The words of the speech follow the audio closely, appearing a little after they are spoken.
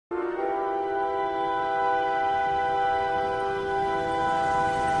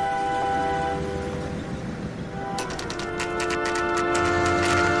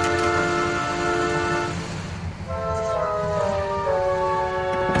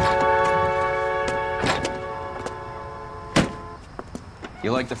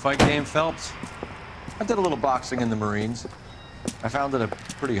You like the fight game, Phelps? I did a little boxing in the Marines. I found it a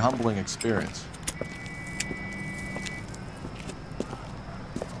pretty humbling experience.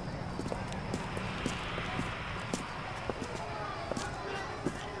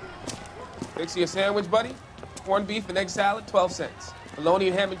 Fix you a sandwich, buddy? Corned beef and egg salad, 12 cents. Bologna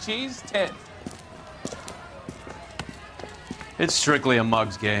and ham and cheese, 10. It's strictly a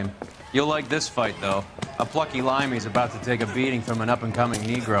mug's game. You'll like this fight, though. A plucky limey's about to take a beating from an up-and-coming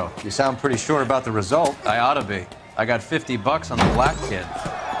Negro. You sound pretty sure about the result. I ought to be. I got $50 on the black kid.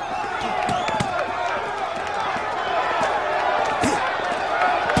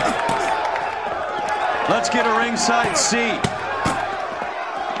 Let's get a ringside seat.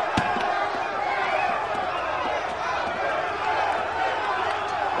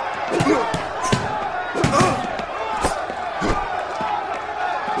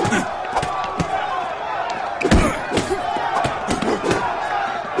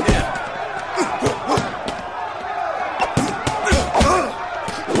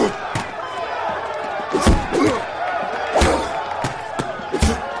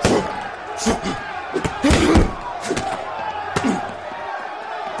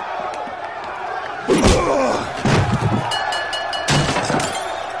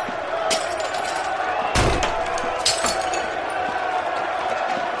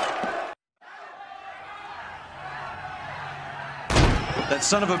 That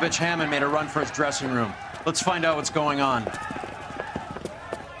son of a bitch Hammond made a run for his dressing room. Let's find out what's going on.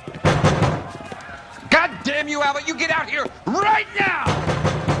 God damn you, Albert! You get out here right now!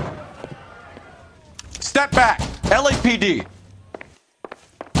 Step back! LAPD!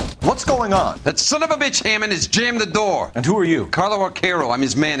 What's going on? That son of a bitch Hammond has jammed the door. And who are you? Carlo Arcaro, I'm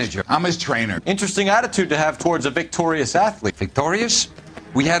his manager. I'm his trainer. Interesting attitude to have towards a victorious athlete. Victorious?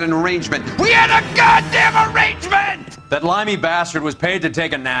 We had an arrangement. We had a goddamn arrangement! That limey bastard was paid to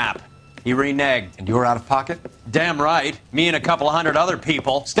take a nap. He reneged. And you were out of pocket? Damn right. Me and a couple of hundred other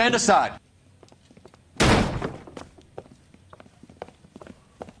people. Stand aside.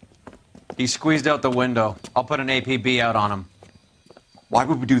 He squeezed out the window. I'll put an APB out on him. Why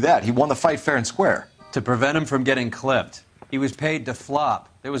would we do that? He won the fight fair and square. To prevent him from getting clipped. He was paid to flop.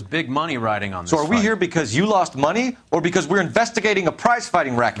 There was big money riding on this So are we fight. here because you lost money or because we're investigating a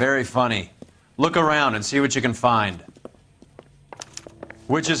prize-fighting racket? Very funny. Look around and see what you can find.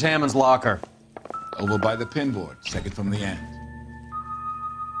 Which is Hammond's locker? Over by the pinboard, second from the end.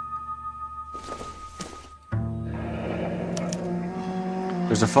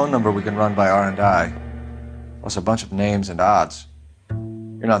 There's a phone number we can run by R&I, plus a bunch of names and odds.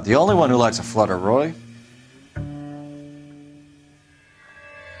 You're not the only one who likes a flutter, Roy.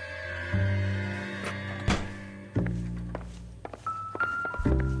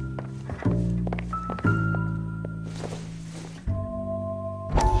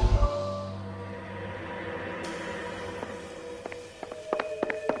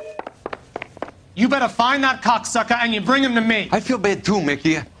 You better find that cocksucker and you bring him to me. I feel bad too,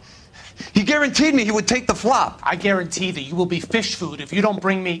 Mickey. He guaranteed me he would take the flop. I guarantee that you will be fish food if you don't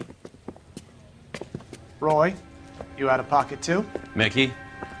bring me... Roy, you out of pocket too? Mickey?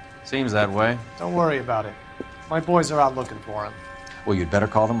 Seems that way. Don't worry about it. My boys are out looking for him. Well, you'd better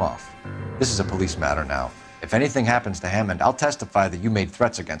call them off. This is a police matter now. If anything happens to Hammond, I'll testify that you made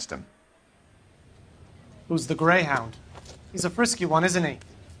threats against him. Who's the Greyhound? He's a frisky one, isn't he?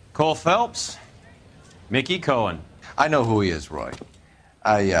 Cole Phelps? Mickey Cohen. I know who he is, Roy.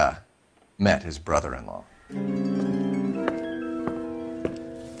 I, met his brother-in-law.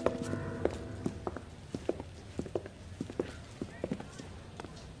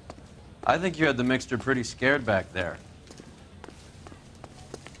 I think you had the mixture pretty scared back there.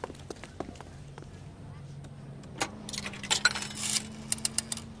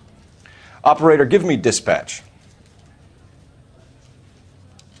 Operator, give me dispatch.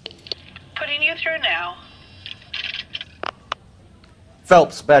 Putting you through now.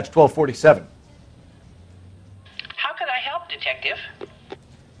 Phelps, badge 1247. How could I help, Detective?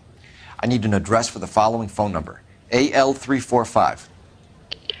 I need an address for the following phone number. AL345.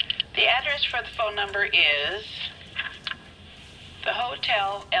 The address for the phone number is the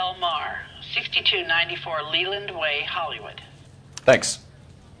Hotel El Mar, 6294 Leland Way, Hollywood. Thanks.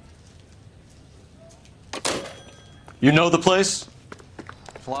 You know the place?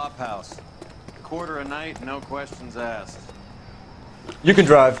 Flop house. Quarter a night, no questions asked. You can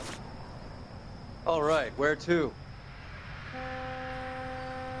drive. All right, where to?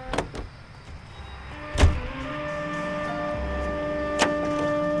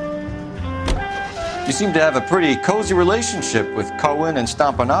 You seem to have a pretty cozy relationship with Cohen and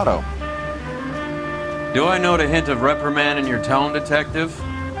Stompanato. Do I note a hint of reprimand in your tone, Detective?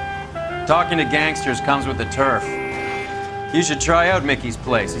 Talking to gangsters comes with the turf. You should try out Mickey's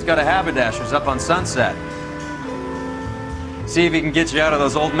place. He's got a haberdasher's up on Sunset. See if he can get you out of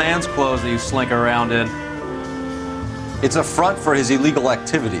those old man's clothes that you slink around in. It's a front for his illegal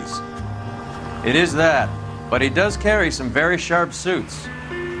activities. It is that, but he does carry some very sharp suits.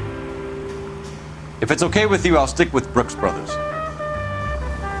 If it's okay with you, I'll stick with Brooks Brothers.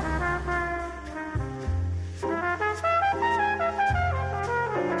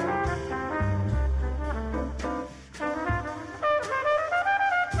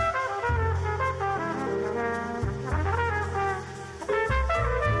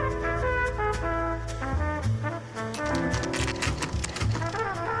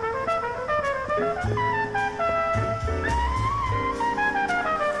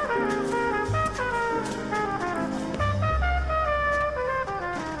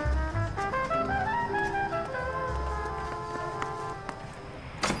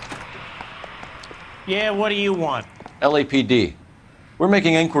 Yeah, what do you want? LAPD. We're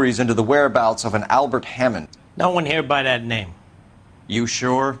making inquiries into the whereabouts of an Albert Hammond. No one here by that name. You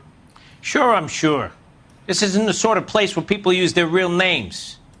sure? Sure, I'm sure. This isn't the sort of place where people use their real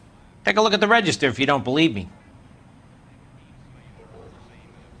names. Take a look at the register if you don't believe me.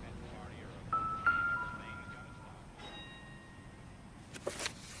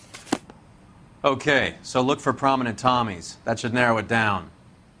 Okay, so look for prominent Tommies. That should narrow it down.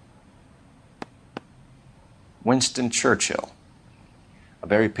 Winston Churchill. A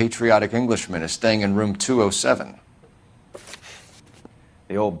very patriotic Englishman is staying in room 207.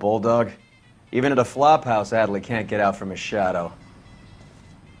 The old bulldog. Even at a flop house, Adley can't get out from his shadow.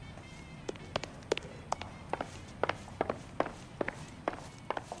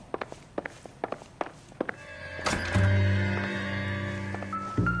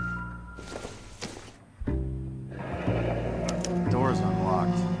 Door's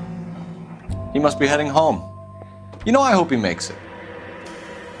unlocked. He must be heading home. You know, I hope he makes it.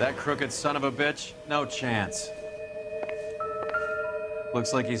 That crooked son of a bitch? No chance.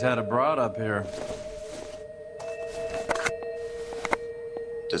 Looks like he's had a broad up here.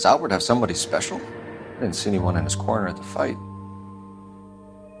 Does Albert have somebody special? I didn't see anyone in his corner at the fight.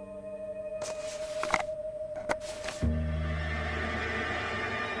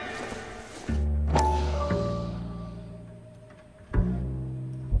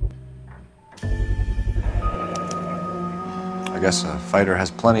 I guess a fighter has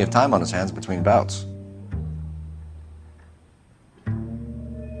plenty of time on his hands between bouts.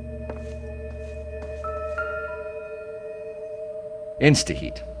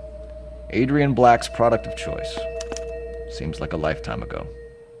 Instaheat. Adrian Black's product of choice. Seems like a lifetime ago.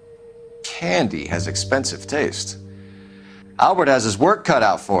 Candy has expensive taste. Albert has his work cut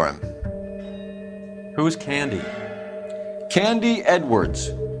out for him. Who's Candy? Candy Edwards,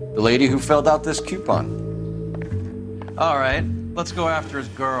 the lady who filled out this coupon. All right, let's go after his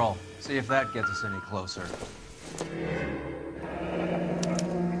girl. See if that gets us any closer.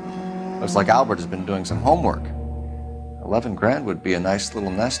 Looks like Albert has been doing some homework. 11 grand would be a nice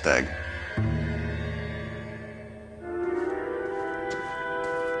little nest egg.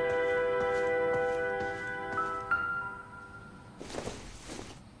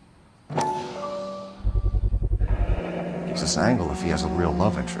 Gives us an angle if he has a real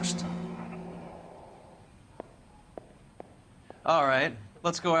love interest. All right,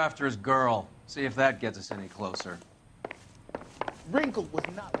 let's go after his girl. See if that gets us any closer. Wrinkle was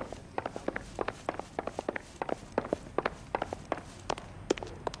not.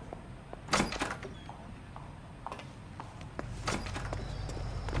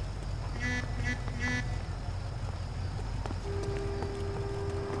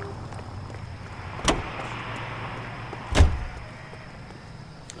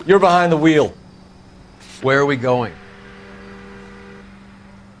 You're behind the wheel. Where are we going?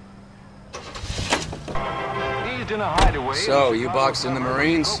 So, you boxed in the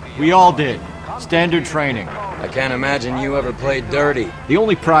Marines? We all did. Standard training. I can't imagine you ever played dirty. The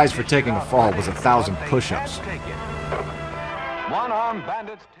only prize for taking a fall was 1,000 push-ups. One-armed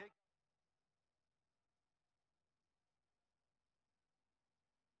bandits take...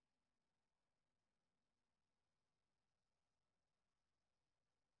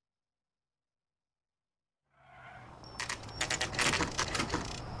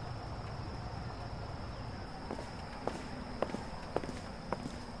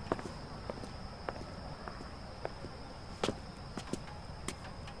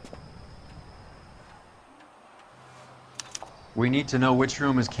 We need to know which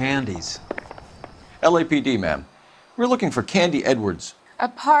room is Candy's. LAPD, ma'am. We're looking for Candy Edwards.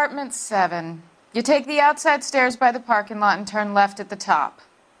 Apartment 7. You take the outside stairs by the parking lot and turn left at the top.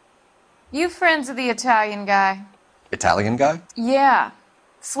 You friends of the Italian guy? Italian guy? Yeah.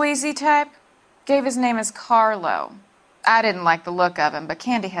 Sleazy type. Gave his name as Carlo. I didn't like the look of him, but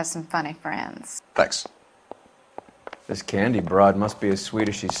Candy has some funny friends. Thanks. This Candy broad must be as sweet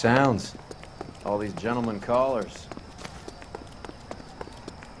as she sounds. All these gentlemen callers.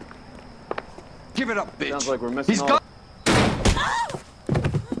 Give it up, bitch. Sounds like we're missing He's all... got...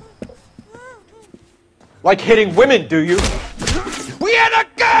 Like hitting women, do you? We had a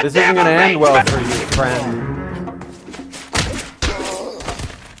goddamn This isn't gonna end well for you, friend.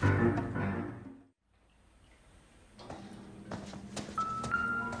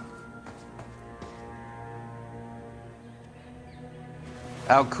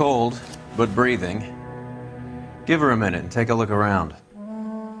 Out cold, but breathing. Give her a minute and take a look around.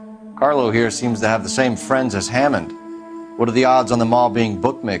 Carlo here seems to have the same friends as Hammond. What are the odds on them all being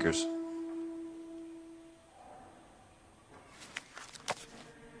bookmakers?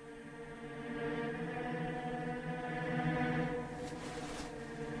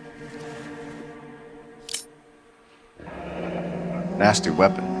 Nasty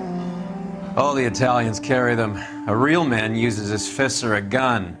weapon. All the Italians carry them. A real man uses his fists or a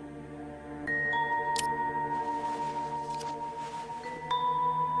gun.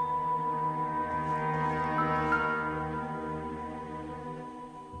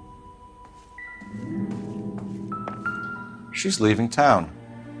 She's leaving town.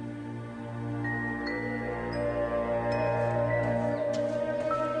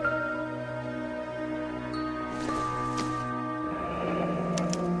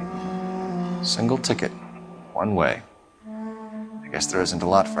 Single ticket, one way. I guess there isn't a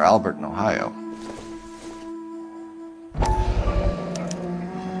lot for Albert in Ohio.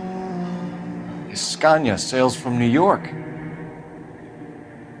 Scania sails from New York.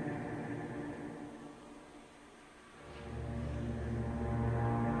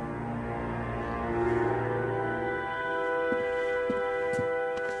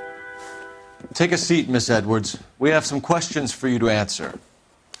 Take a seat, Miss Edwards. We have some questions for you to answer.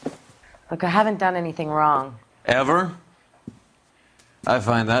 Look, I haven't done anything wrong. Ever? I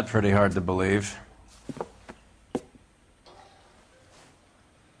find that pretty hard to believe.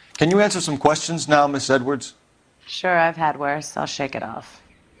 Can you answer some questions now, Miss Edwards? Sure, I've had worse. I'll shake it off.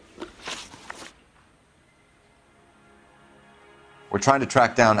 We're trying to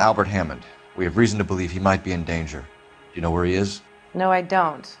track down Albert Hammond. We have reason to believe he might be in danger. Do you know where he is? No, I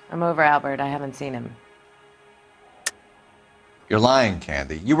don't. I'm over Albert. I haven't seen him. You're lying,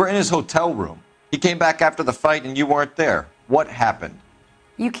 Candy. You were in his hotel room. He came back after the fight and you weren't there. What happened?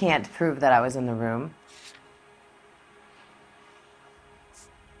 You can't prove that I was in the room.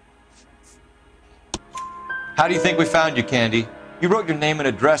 How do you think we found you, Candy? You wrote your name and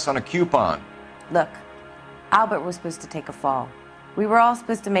address on a coupon. Look, Albert was supposed to take a fall. We were all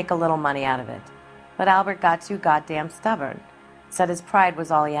supposed to make a little money out of it. But Albert got too goddamn stubborn. Said his pride was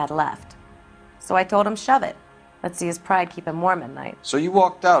all he had left. So I told him, shove it. Let's see his pride keep him warm at night. So you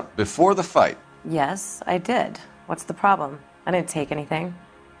walked out before the fight? Yes, I did. What's the problem? I didn't take anything.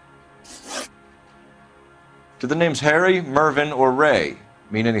 Do the names Harry, Mervyn, or Ray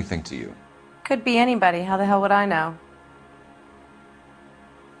mean anything to you? Could be anybody. How the hell would I know?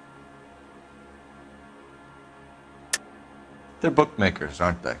 They're bookmakers,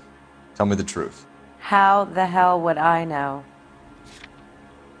 aren't they? Tell me the truth. How the hell would I know?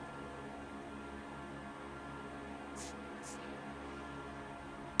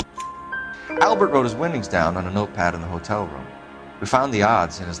 Albert wrote his winnings down on a notepad in the hotel room. We found the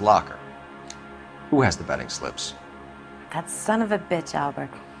odds in his locker. Who has the betting slips? That son of a bitch, Albert.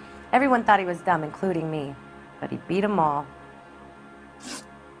 Everyone thought he was dumb, including me. But he beat them all.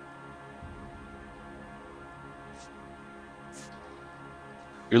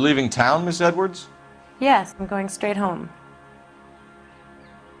 You're leaving town, Miss Edwards? Yes, I'm going straight home.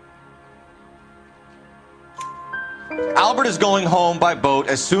 Albert is going home by boat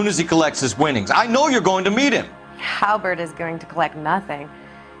as soon as he collects his winnings. I know you're going to meet him. Albert is going to collect nothing.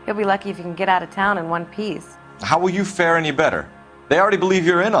 He'll be lucky if he can get out of town in one piece. How will you fare any better? They already believe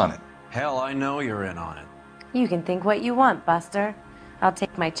you're in on it. Hell, I know you're in on it. You can think what you want, Buster. I'll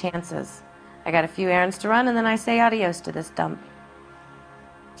take my chances. I got a few errands to run, and then I say adios to this dump.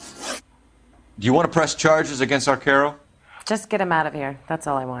 Do you want to press charges against Arcaro? Just get him out of here. That's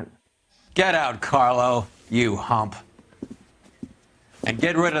all I want. Get out, Carlo, you hump. And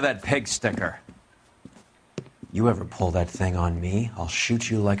get rid of that pig sticker. You ever pull that thing on me, I'll shoot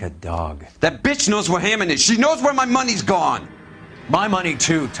you like a dog. That bitch knows where Hammond is. She knows where my money's gone. My money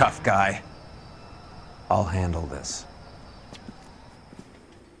too, tough guy. I'll handle this.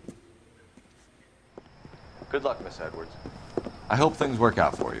 Good luck, Miss Edwards. I hope things work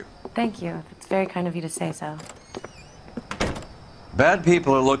out for you. Thank you. It's very kind of you to say so. Bad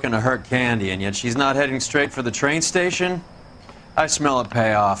people are looking to hurt Candy, and yet she's not heading straight for the train station? I smell a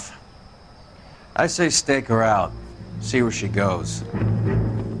payoff. I say stake her out. See where she goes.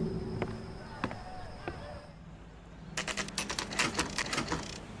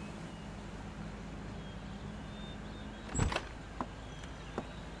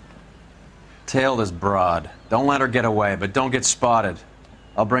 Tail this broad. Don't let her get away, but don't get spotted.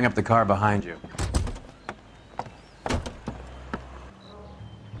 I'll bring up the car behind you.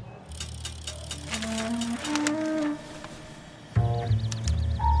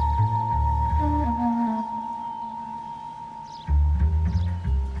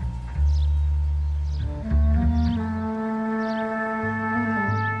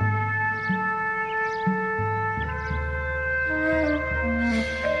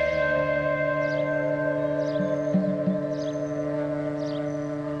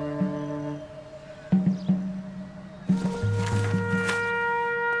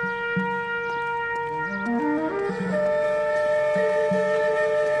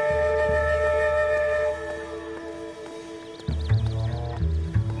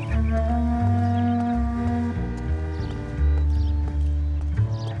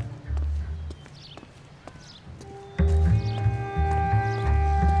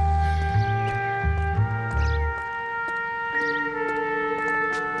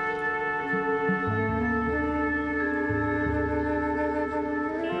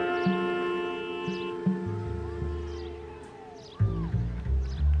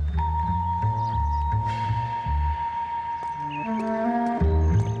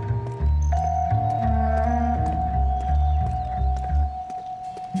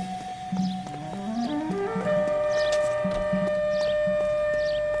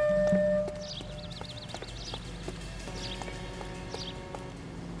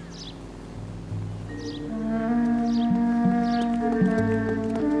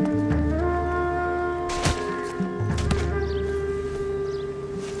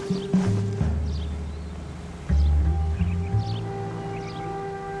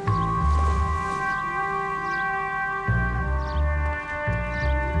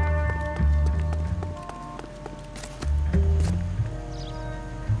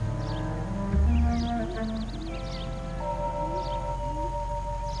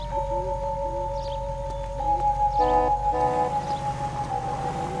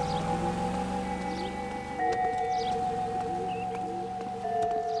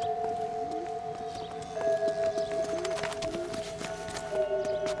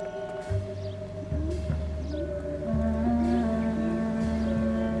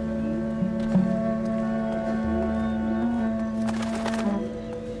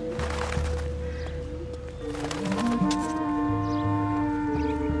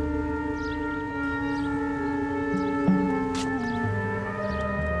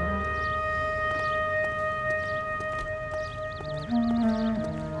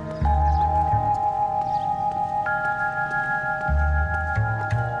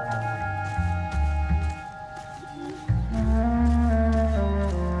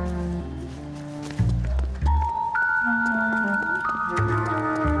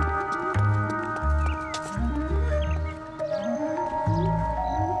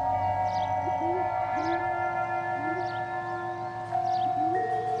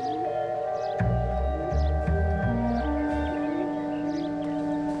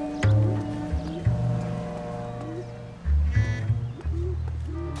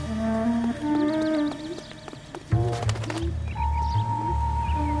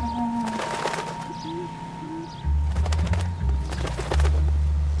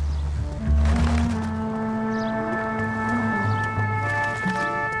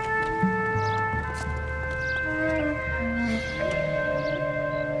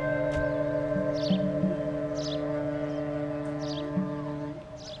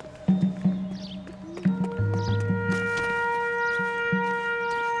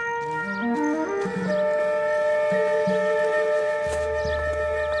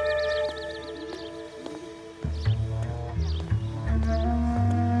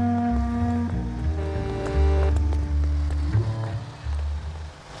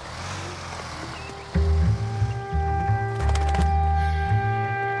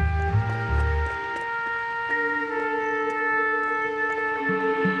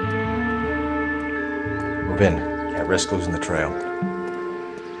 Move in. Can't risk losing the trail.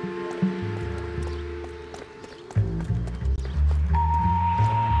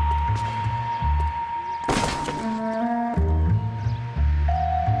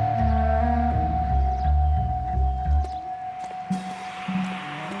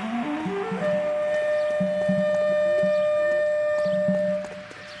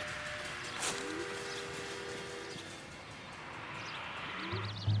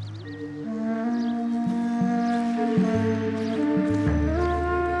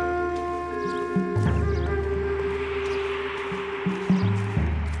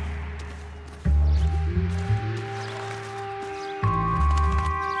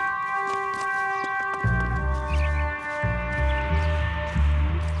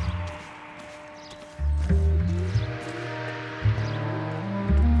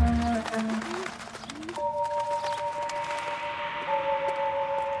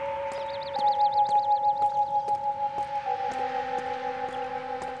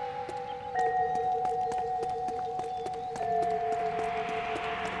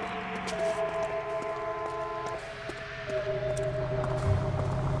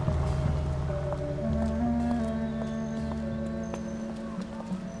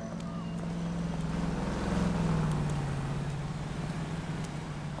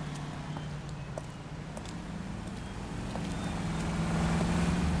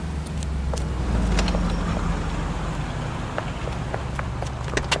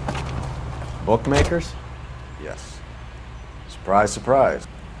 Bookmakers? Yes. Surprise, surprise.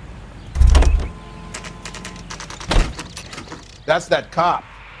 That's that cop.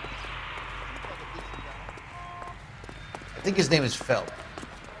 I think his name is Feld.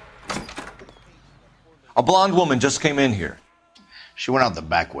 A blonde woman just came in here. She went out the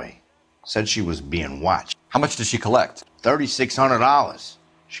back way. Said she was being watched. How much did she collect? $3,600.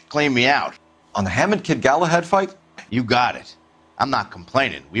 She cleaned me out. On the Hammond Kid Galahad fight? You got it. I'm not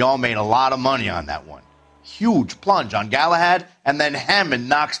complaining. We all made a lot of money on that one. Huge plunge on Galahad, and then Hammond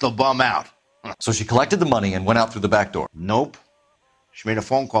knocks the bum out. So she collected the money and went out through the back door? Nope. She made a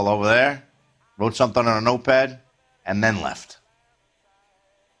phone call over there, wrote something on a notepad, and then left.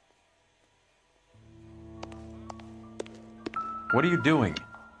 What are you doing?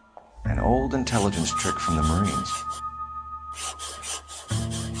 An old intelligence trick from the Marines.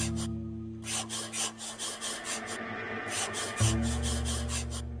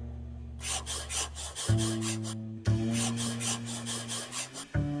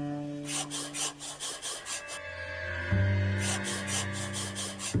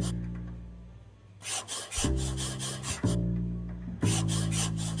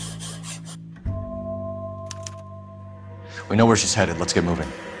 We know where she's headed. Let's get moving.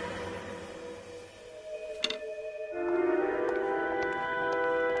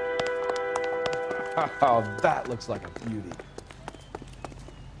 Oh, that looks like a beauty.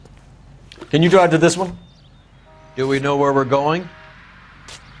 Can you drive to this one? Do we know where we're going?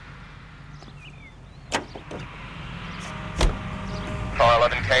 Car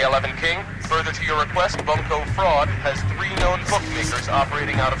 11K, 11 King. Further to your request, Bunko Fraud has 3 known bookmakers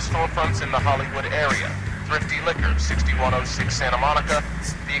operating out of storefronts in the Hollywood area. Thrifty Liquor, 6106 Santa Monica,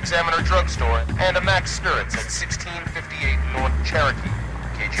 the Examiner Drugstore, and a Max Spirits at 1658 North Cherokee.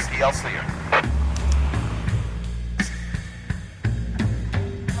 KGPL clear.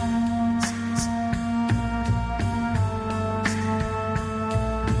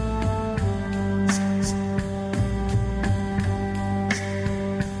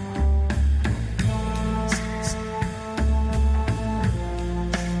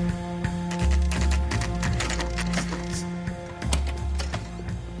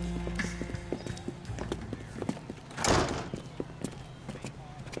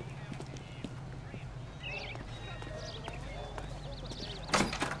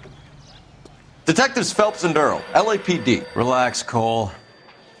 Detectives Phelps and Earl, LAPD. Relax, Cole.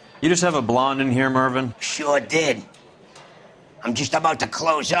 You just have a blonde in here, Mervyn? Sure did. I'm just about to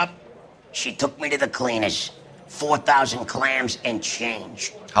close up. She took me to the cleaners. 4,000 clams and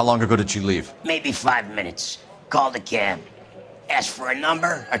change. How long ago did she leave? Maybe 5 minutes. Called a cab. Asked for a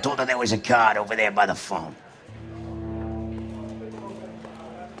number. I told her there was a card over there by the phone.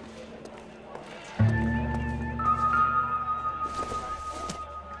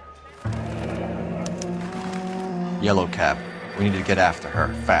 Yellow cab. We need to get after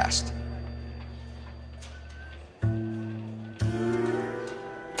her, fast.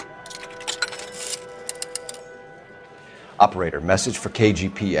 Operator, message for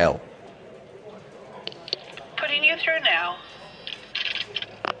KGPL. Putting you through now.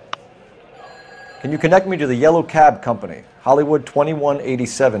 Can you connect me to the Yellow Cab Company, Hollywood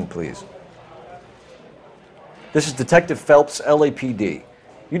 2187, please? This is Detective Phelps, LAPD.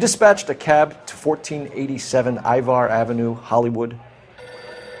 You dispatched a cab to 1487 Ivar Avenue, Hollywood.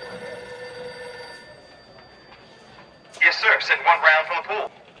 Yes, sir. Sent 1 round from the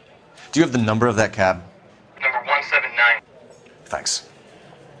pool. Do you have the number of that cab? Number 179. Thanks.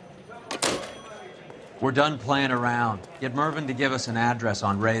 We're done playing around. Get Mervyn to give us an address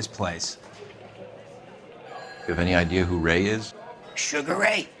on Ray's place. You have any idea who Ray is? Sugar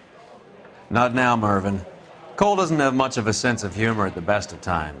Ray? Not now, Mervyn. Cole doesn't have much of a sense of humor at the best of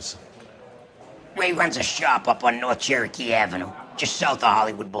times. Ray runs a shop up on North Cherokee Avenue, just south of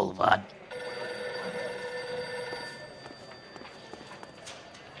Hollywood Boulevard.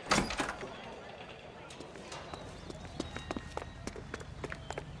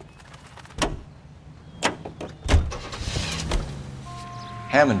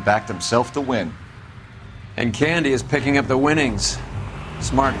 Hammond backed himself to win. And Candy is picking up the winnings.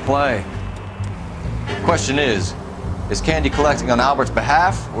 Smart play. Question is Candy collecting on Albert's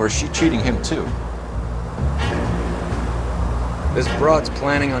behalf, or is she cheating him too? This broad's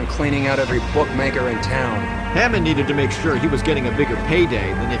planning on cleaning out every bookmaker in town. Hammond needed to make sure he was getting a bigger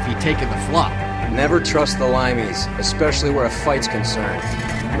payday than if he'd taken the flop. Never trust the limeys, especially where a fight's concerned.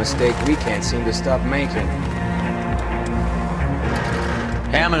 A mistake we can't seem to stop making.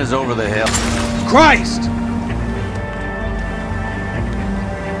 Hammond is over the hill. Christ!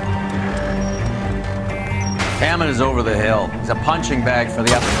 Hammond is over the hill. He's a punching bag for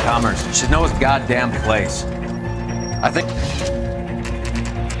the up-and-comers. He should know his goddamn place. I think...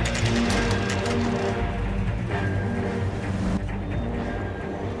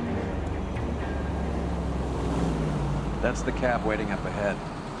 That's the cab waiting up ahead.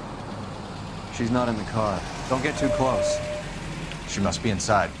 She's not in the car. Don't get too close. She must be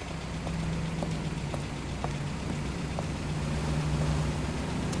inside.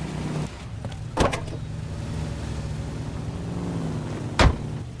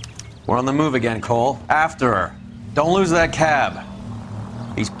 We're on the move again, Cole. After her. Don't lose that cab.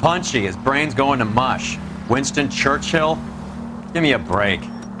 He's punchy. His brain's going to mush. Winston Churchill? Give me a break.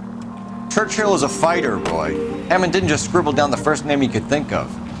 Churchill is a fighter, boy. Hammond didn't just scribble down the first name he could think of.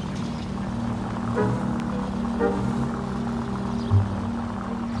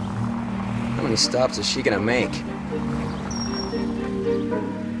 How many stops is she gonna make?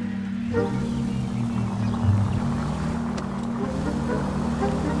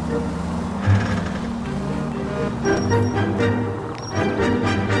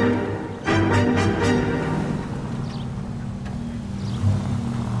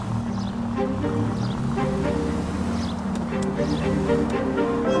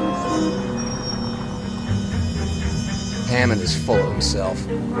 Hammond is full of himself,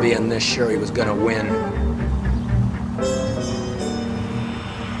 being this sure he was gonna win.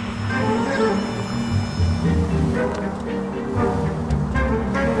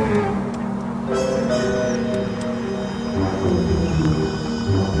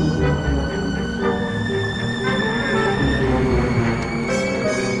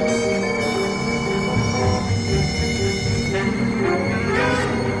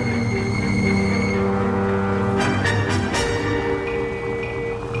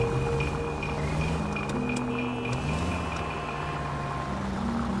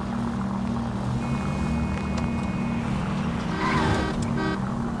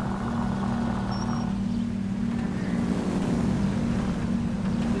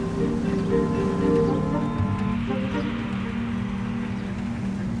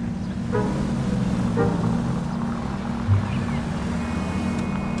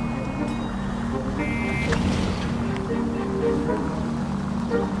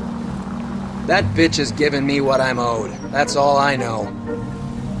 That bitch is giving me what I'm owed. That's all I know.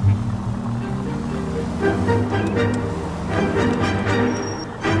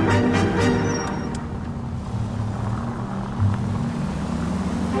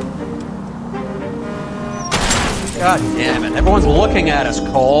 God damn it. Everyone's looking at us,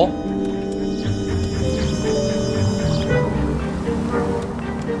 Cole.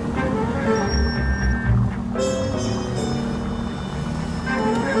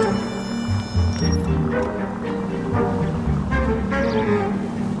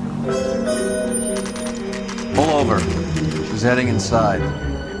 Pull over. She's heading inside.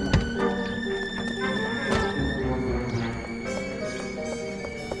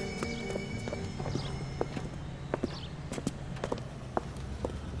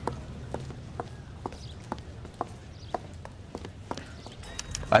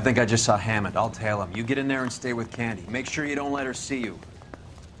 I think I just saw Hammond. I'll tail him. You get in there and stay with Candy. Make sure you don't let her see you.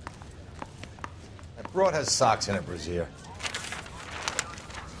 That broad has socks in it, Brazier.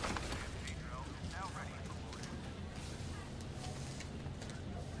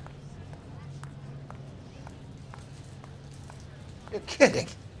 You're kidding.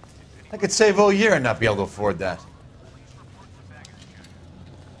 I could save all year and not be able to afford that.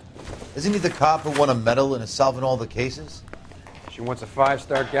 Isn't he the cop who won a medal and is solving all the cases? She wants a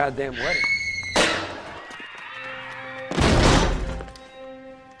 5-star goddamn wedding.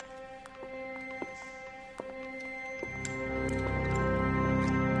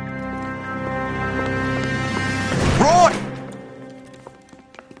 Roy!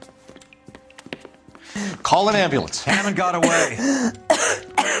 Call an ambulance. Hammond got away.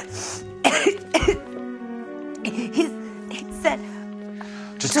 He said...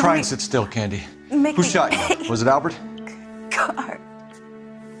 Just try and sit still, Candy. Make Who me- shot you? Was it Albert? Car.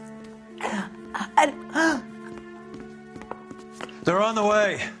 They're on the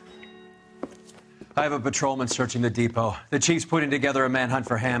way. I have a patrolman searching the depot. The chief's putting together a manhunt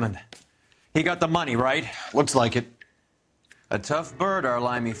for Hammond. He got the money, right? Looks like it. A tough bird, our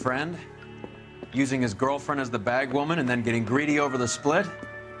limey friend. Using his girlfriend as the bag woman and then getting greedy over the split.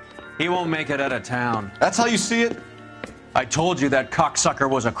 He won't make it out of town. That's how you see it? I told you that cocksucker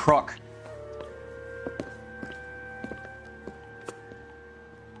was a crook.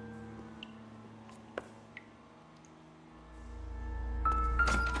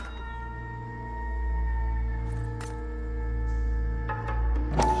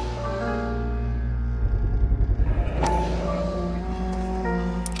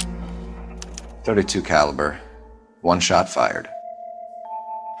 .32 caliber. 1 shot fired.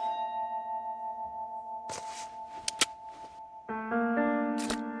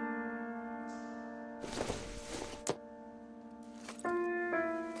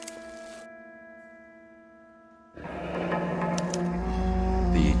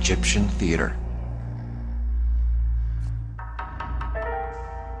 The Egyptian Theater.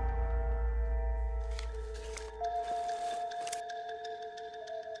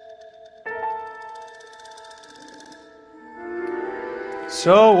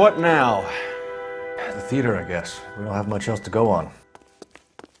 So, what now? The theater, I guess. We don't have much else to go on.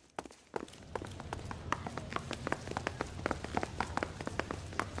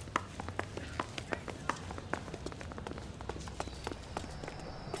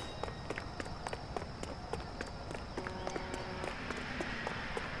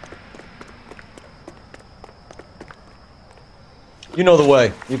 You know the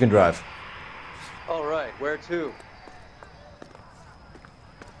way. You can drive. All right, where to?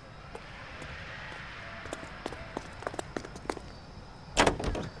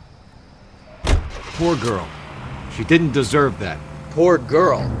 Poor girl. She didn't deserve that. Poor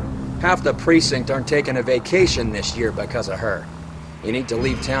girl. Half the precinct aren't taking a vacation this year because of her. You need to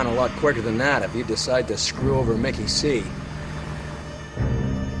leave town a lot quicker than that if you decide to screw over Mickey C.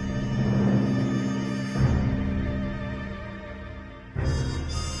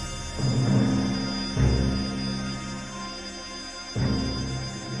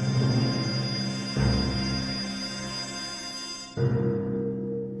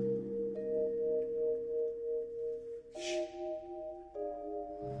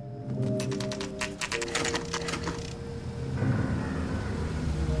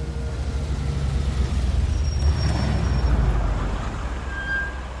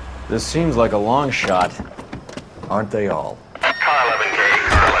 This seems like a long shot. Aren't they all? Car 11K,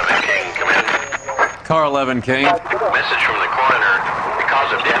 Car 11 King, come in. Car 11 King. Message from the coroner. The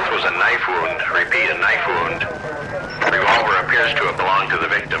cause of death was a knife wound. Repeat, a knife wound. Revolver appears to have belonged to the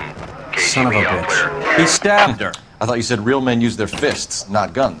victim. Son of a KGB all bitch. clear. He stabbed her. I thought you said real men use their fists,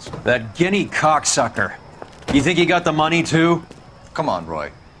 not guns. That guinea cocksucker. You think he got the money too? Come on,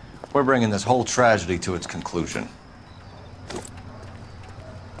 Roy. We're bringing this whole tragedy to its conclusion.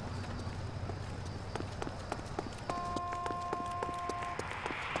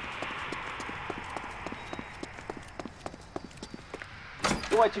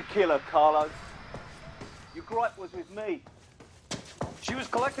 Why'd you kill her, Carlo? Your gripe was with me. She was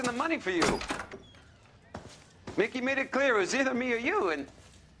collecting the money for you. Mickey made it clear it was either me or you, and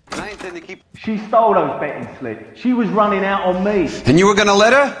I intend to keep... She stole those betting slips. She was running out on me. And you were gonna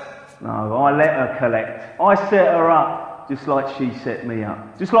let her? No, I let her collect. I set her up, just like she set me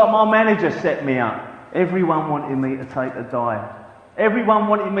up. Just like my manager set me up. Everyone wanted me to take a dive. Everyone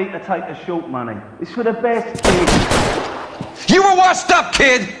wanted me to take the short money. It's for the best, kid. You were washed up,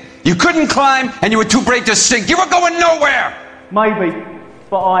 kid! You couldn't climb, and you were too brave to sink. You were going nowhere! Maybe,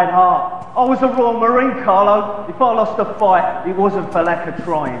 but I had heart. I was a Royal Marine, Carlo. If I lost a fight, it wasn't for lack of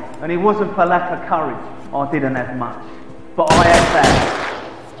trying, and it wasn't for lack of courage. I didn't have much, but I had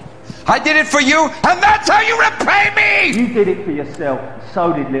that. I did it for you, and that's how you repay me! You did it for yourself,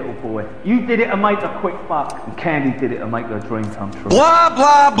 so did little boy. You did it to make a quick buck, and Candy did it to make her dream come true. Blah,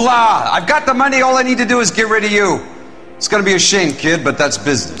 blah, blah. I've got the money. All I need to do is get rid of you. It's gonna be a shame, kid, but that's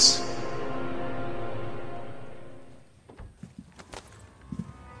business.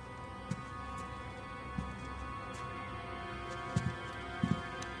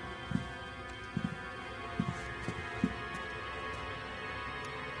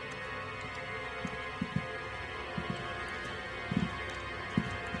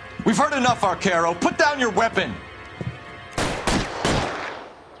 We've heard enough, Arcaro. Put down your weapon.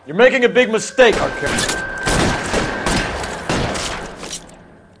 You're making a big mistake, Arcaro.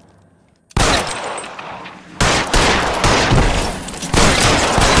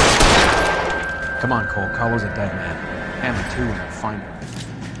 Come on, Cole. Carlo's a dead man. Hammond, too, when I find him.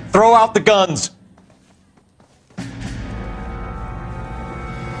 Throw out the guns.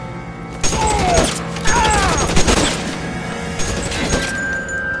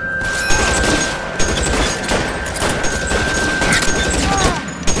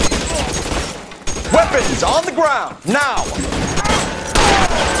 Weapons on the ground, now!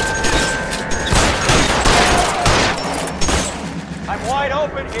 I'm wide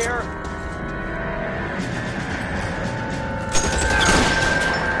open here.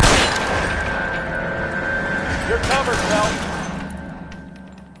 You're covered, Phelps.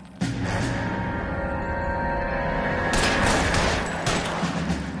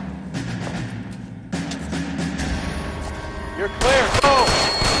 You're clear. Go!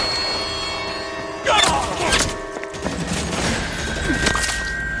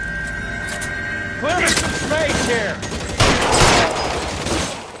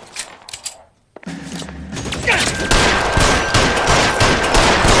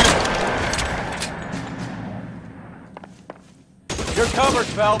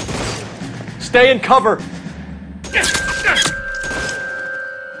 Phelps. Stay in cover.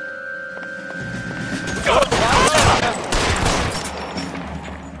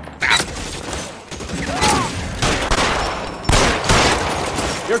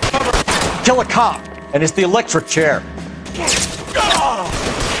 You're covered. Kill a cop, and it's the electric chair.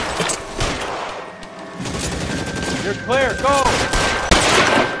 You're clear. Go.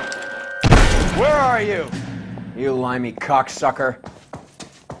 Where are you? You limey cocksucker.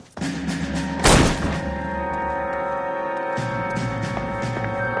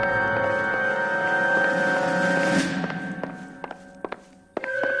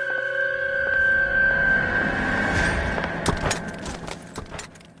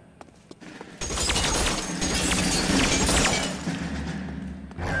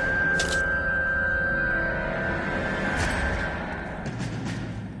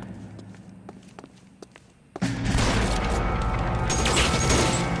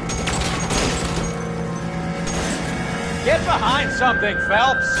 Get behind something,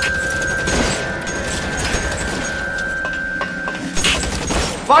 Phelps.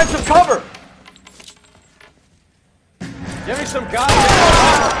 Find some cover. Give me some goddamn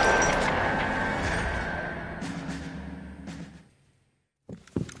cover.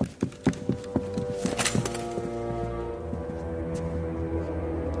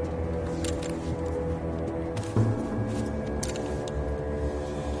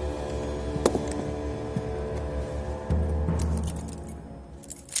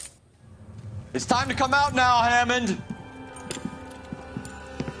 It's time to come out now, Hammond.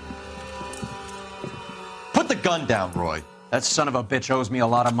 Put the gun down, Roy. That son of a bitch owes me a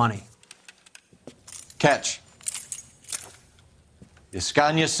lot of money. Catch. The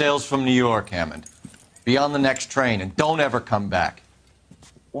Scania sails from New York, Hammond. Be on the next train and don't ever come back.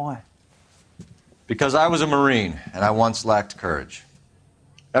 Why? Because I was a Marine and I once lacked courage.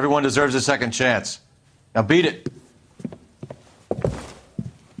 Everyone deserves a second chance. Now beat it.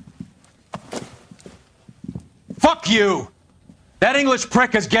 Fuck you! That English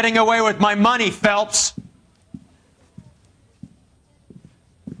prick is getting away with my money, Phelps!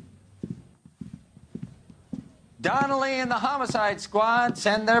 Donnelly and the homicide squad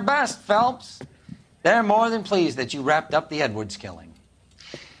send their best, Phelps. They're more than pleased that you wrapped up the Edwards killing.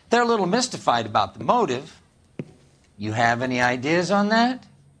 They're a little mystified about the motive. You have any ideas on that?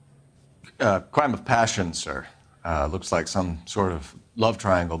 Crime of passion, sir. Looks like some sort of love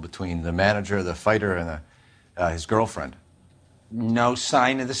triangle between the manager, the fighter, and his girlfriend. No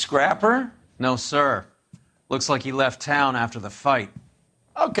sign of the scrapper? No, sir. Looks like he left town after the fight.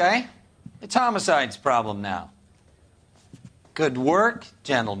 Okay. It's homicide's problem now. Good work,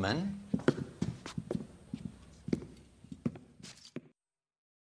 gentlemen.